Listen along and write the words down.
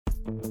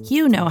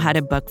You know how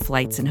to book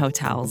flights and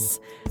hotels.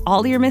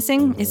 All you're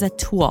missing is a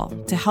tool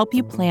to help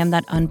you plan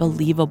that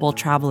unbelievable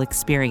travel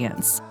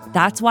experience.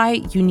 That's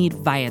why you need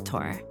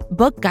Viator.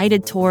 Book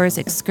guided tours,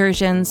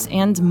 excursions,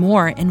 and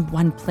more in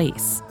one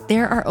place.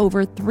 There are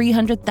over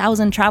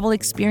 300,000 travel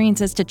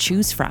experiences to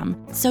choose from,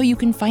 so you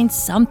can find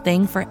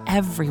something for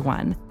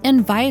everyone.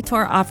 And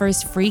Viator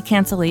offers free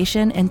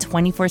cancellation and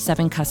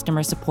 24/7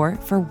 customer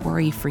support for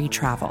worry-free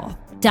travel.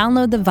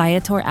 Download the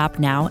Viator app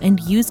now and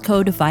use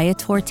code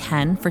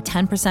Viator10 for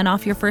 10%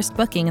 off your first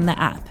booking in the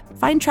app.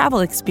 Find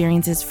travel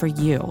experiences for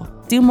you.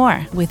 Do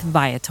more with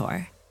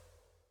Viator.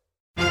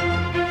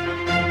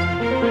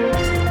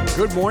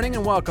 Good morning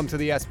and welcome to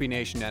the SB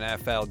Nation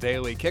NFL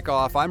Daily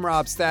Kickoff. I'm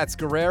Rob Stats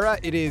Guerrera.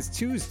 It is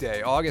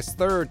Tuesday, August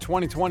 3rd,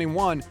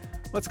 2021.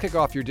 Let's kick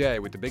off your day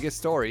with the biggest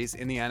stories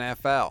in the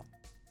NFL.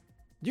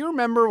 Do you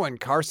remember when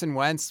Carson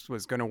Wentz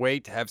was going to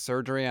wait to have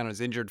surgery on his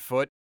injured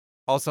foot,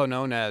 also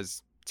known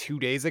as 2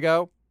 days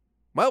ago?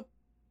 Well,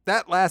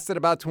 that lasted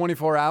about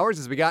 24 hours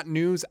as we got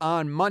news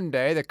on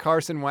Monday that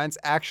Carson Wentz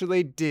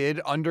actually did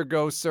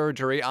undergo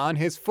surgery on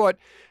his foot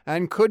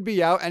and could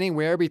be out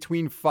anywhere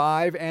between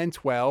 5 and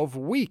 12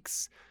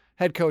 weeks.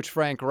 Head coach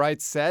Frank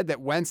Reich said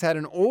that Wentz had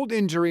an old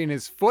injury in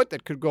his foot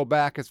that could go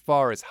back as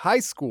far as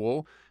high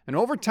school, and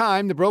over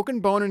time, the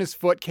broken bone in his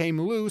foot came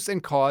loose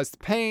and caused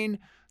pain.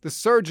 The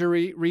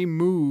surgery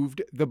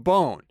removed the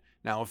bone.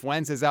 Now, if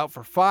Wentz is out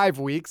for 5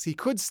 weeks, he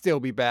could still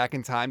be back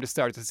in time to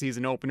start the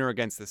season opener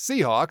against the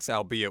Seahawks,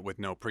 albeit with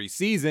no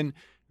preseason.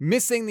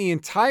 Missing the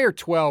entire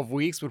 12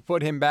 weeks would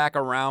put him back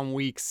around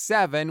week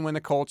 7 when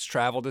the Colts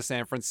travel to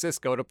San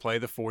Francisco to play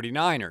the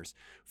 49ers.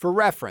 For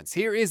reference,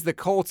 here is the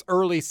Colts'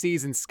 early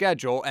season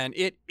schedule, and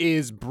it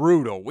is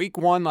brutal. Week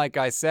 1, like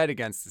I said,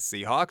 against the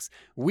Seahawks.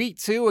 Week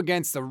 2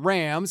 against the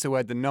Rams, who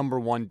had the number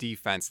 1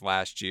 defense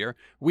last year.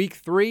 Week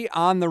 3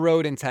 on the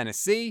road in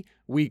Tennessee.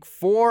 Week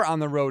 4 on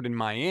the road in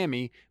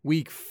Miami.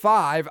 Week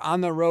 5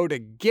 on the road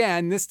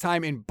again, this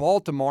time in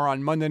Baltimore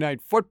on Monday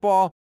Night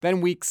Football. Then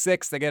week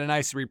 6, they get a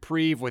nice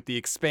reprieve with the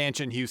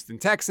expansion Houston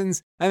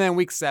Texans. And then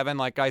week 7,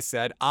 like I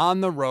said, on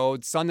the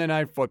road, Sunday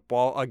Night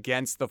Football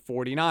against the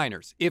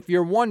 49ers. If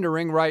you're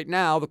wondering right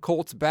now, the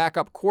Colts'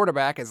 backup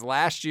quarterback is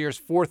last year's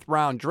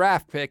 4th-round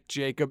draft pick,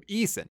 Jacob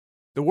Eason.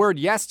 The word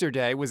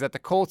yesterday was that the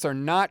Colts are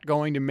not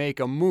going to make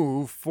a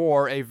move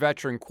for a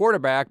veteran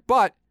quarterback,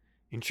 but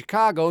in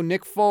Chicago,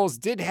 Nick Foles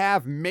did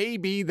have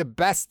maybe the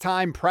best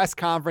time press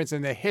conference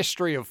in the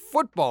history of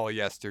football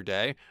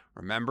yesterday.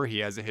 Remember, he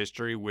has a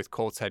history with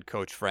Colts head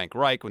coach Frank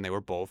Reich when they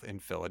were both in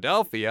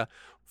Philadelphia.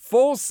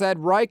 Foles said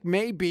Reich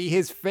may be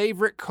his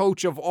favorite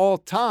coach of all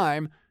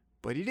time,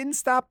 but he didn't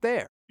stop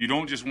there. You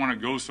don't just want to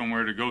go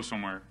somewhere to go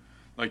somewhere.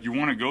 Like, you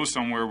want to go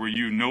somewhere where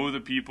you know the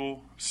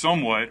people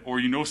somewhat, or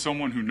you know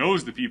someone who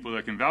knows the people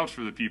that can vouch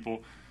for the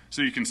people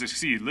so you can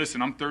succeed.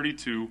 Listen, I'm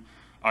 32.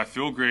 I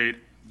feel great.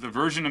 The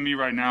version of me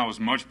right now is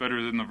much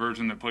better than the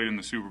version that played in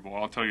the Super Bowl.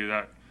 I'll tell you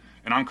that.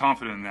 And I'm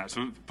confident in that.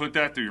 So put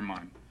that through your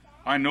mind.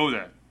 I know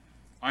that.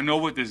 I know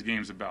what this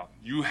game's about.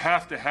 You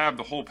have to have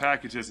the whole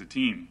package as a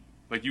team.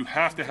 Like, you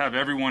have to have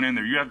everyone in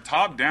there. You have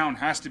top down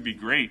has to be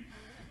great.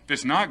 If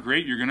it's not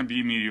great, you're going to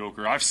be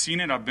mediocre. I've seen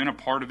it. I've been a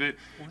part of it.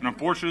 And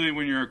unfortunately,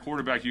 when you're a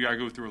quarterback, you got to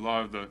go through a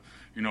lot of the,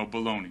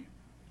 baloney.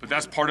 But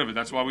that's part of it.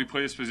 That's why we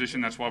play this position.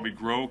 That's why we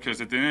grow.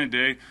 Because at the end of the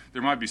day,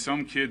 there might be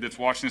some kid that's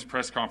watching this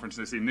press conference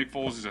and they say Nick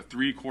Foles is a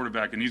 3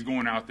 quarterback and he's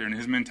going out there and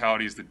his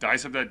mentality is to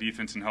dice up that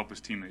defense and help his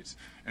teammates.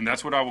 And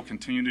that's what I will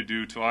continue to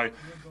do till I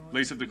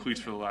lace up the cleats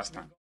for the last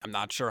time. I'm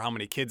not sure how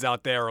many kids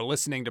out there are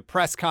listening to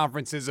press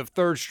conferences of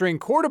third-string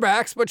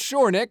quarterbacks, but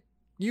sure, Nick,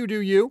 you do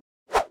you.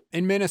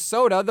 In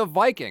Minnesota, the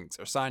Vikings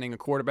are signing a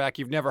quarterback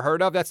you've never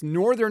heard of. That's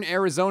Northern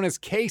Arizona's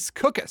Case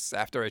Cookus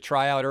after a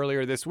tryout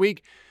earlier this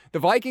week. The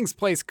Vikings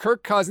placed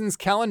Kirk Cousins,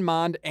 Kellen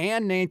Mond,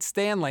 and Nate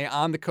Stanley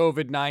on the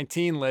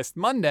COVID-19 list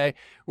Monday,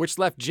 which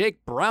left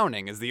Jake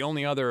Browning as the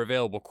only other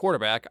available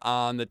quarterback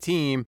on the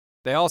team.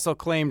 They also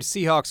claimed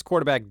Seahawks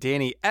quarterback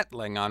Danny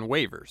Etling on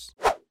waivers.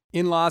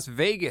 In Las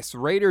Vegas,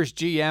 Raiders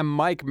GM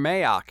Mike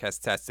Mayock has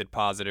tested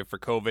positive for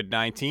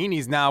COVID-19.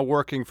 He's now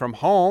working from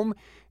home.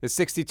 The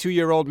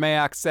 62-year-old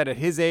Mayock said at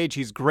his age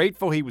he's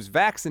grateful he was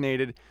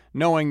vaccinated,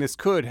 knowing this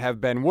could have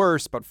been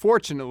worse, but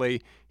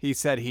fortunately, he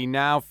said he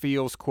now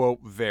feels, quote,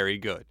 very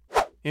good.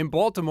 In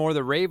Baltimore,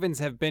 the Ravens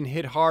have been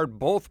hit hard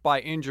both by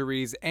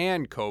injuries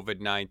and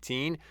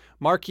COVID-19.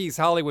 Marquise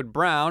Hollywood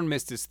Brown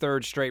missed his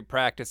 3rd straight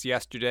practice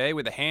yesterday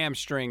with a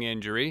hamstring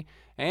injury,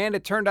 and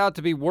it turned out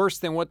to be worse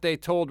than what they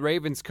told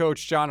Ravens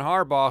coach John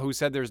Harbaugh, who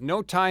said there's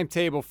no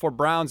timetable for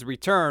Brown's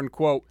return,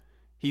 quote,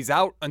 he's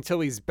out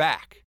until he's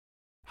back.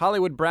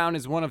 Hollywood Brown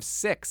is one of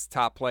 6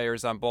 top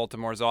players on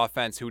Baltimore's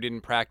offense who didn't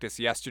practice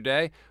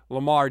yesterday.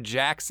 Lamar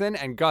Jackson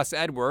and Gus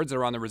Edwards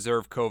are on the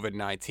reserve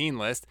COVID-19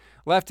 list.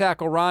 Left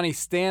tackle Ronnie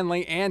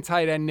Stanley and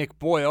tight end Nick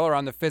Boyle are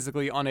on the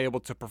physically unable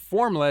to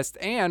perform list.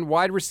 And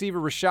wide receiver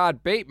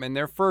Rashad Bateman,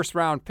 their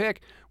 1st-round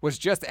pick, was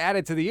just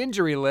added to the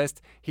injury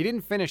list. He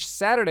didn't finish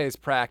Saturday's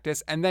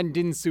practice and then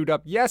didn't suit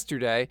up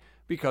yesterday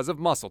because of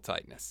muscle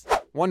tightness.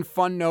 One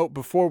fun note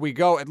before we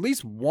go, at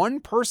least one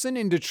person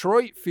in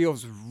Detroit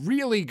feels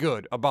really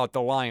good about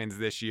the Lions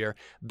this year.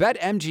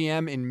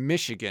 BetMGM in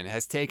Michigan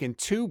has taken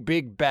 2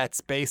 big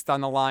bets based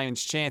on the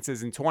Lions'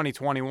 chances in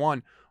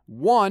 2021.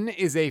 One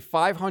is a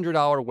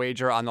 $500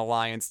 wager on the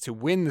Lions to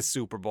win the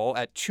Super Bowl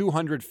at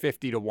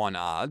 250-1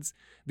 odds.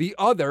 The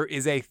other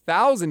is a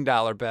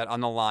 $1,000 bet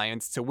on the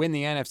Lions to win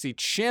the NFC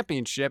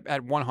Championship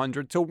at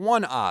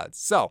 100-1 odds.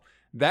 So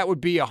that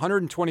would be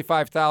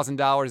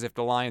 $125,000 if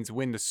the Lions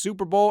win the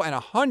Super Bowl and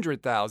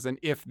 $100,000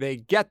 if they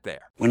get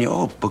there. When you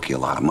owe a bookie a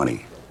lot of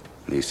money,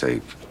 and he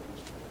say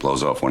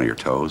blows off one of your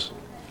toes,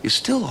 you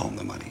still owe him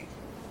the money.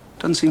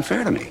 Doesn't seem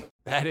fair to me.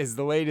 That is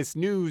the latest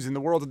news in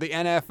the world of the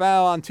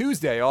NFL on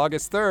Tuesday,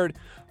 August 3rd.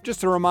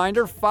 Just a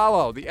reminder,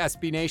 follow the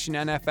SB Nation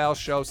NFL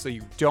show so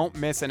you don't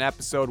miss an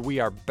episode. We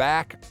are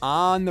back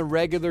on the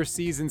regular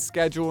season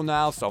schedule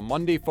now. So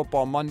Monday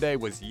Football Monday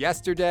was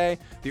yesterday.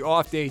 The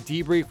off-day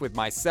debrief with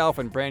myself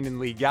and Brandon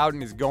Lee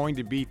Gowden is going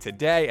to be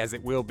today, as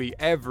it will be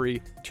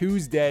every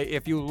Tuesday.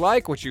 If you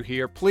like what you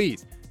hear,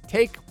 please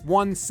take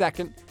 1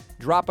 second,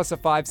 drop us a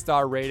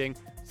 5-star rating,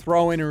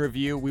 throw in a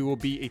review. We will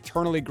be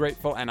eternally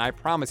grateful, and I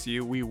promise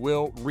you we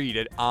will read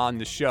it on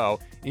the show.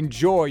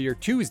 Enjoy your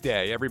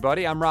Tuesday,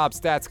 everybody. I'm Rob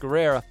Stats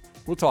Guerrera.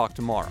 We'll talk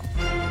tomorrow.